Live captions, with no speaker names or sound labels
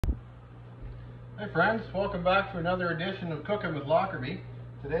Hi friends, welcome back to another edition of Cookin with Lockerbie.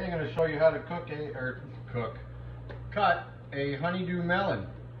 Today I'm going to show you how to cut a Honey Dew Melon.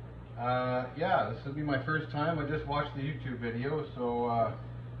 Yeah, this will be my first time. I just watched the YouTube video, so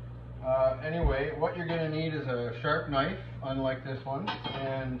anyway, what you're going to need is a sharp knife, unlike this one,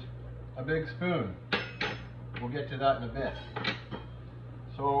 and a big spoon. We'll get to that in a bit.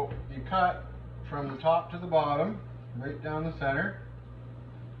 So you cut from the top to the bottom, right down the center,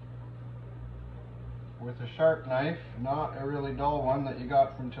 with a sharp knife, not a really dull one that you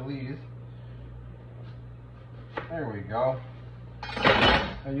got from Talese. There we go.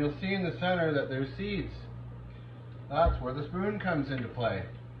 And you'll see in the center that there's seeds. That's where the spoon comes into play.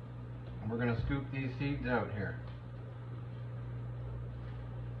 And we're going to scoop these seeds out here.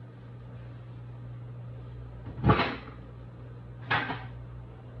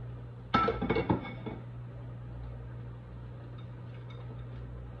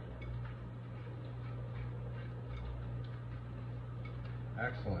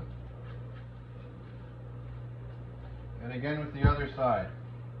 Excellent. And again with the other side.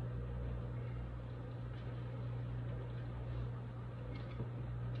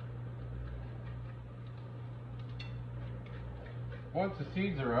 Once the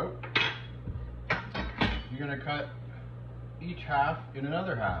seeds are out, you're going to cut each half in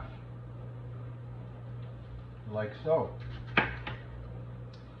another half, like so.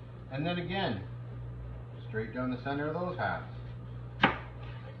 And then again, straight down the center of those halves.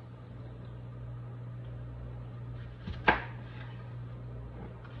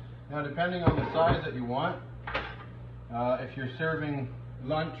 Now, depending on the size that you want, if you're serving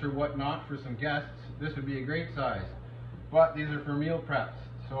lunch or whatnot for some guests, this would be a great size. But these are for meal preps,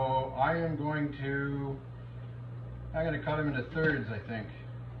 so I'm going to cut them into thirds, I think.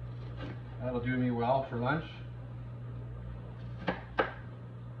 That'll do me well for lunch.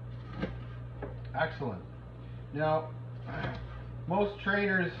 Excellent. Now, most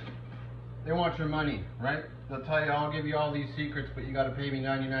trainers, they want your money, right? They'll tell you, I'll give you all these secrets, but you got to pay me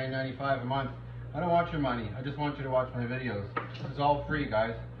 $99.95 a month. I don't want your money. I just want you to watch my videos. This is all free,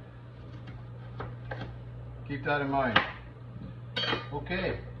 guys. Keep that in mind.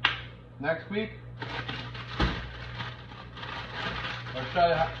 Okay, next week,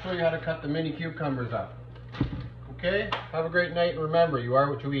 I'll show you how to cut the mini cucumbers up. Okay, have a great night, and remember, you are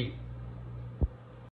what you eat.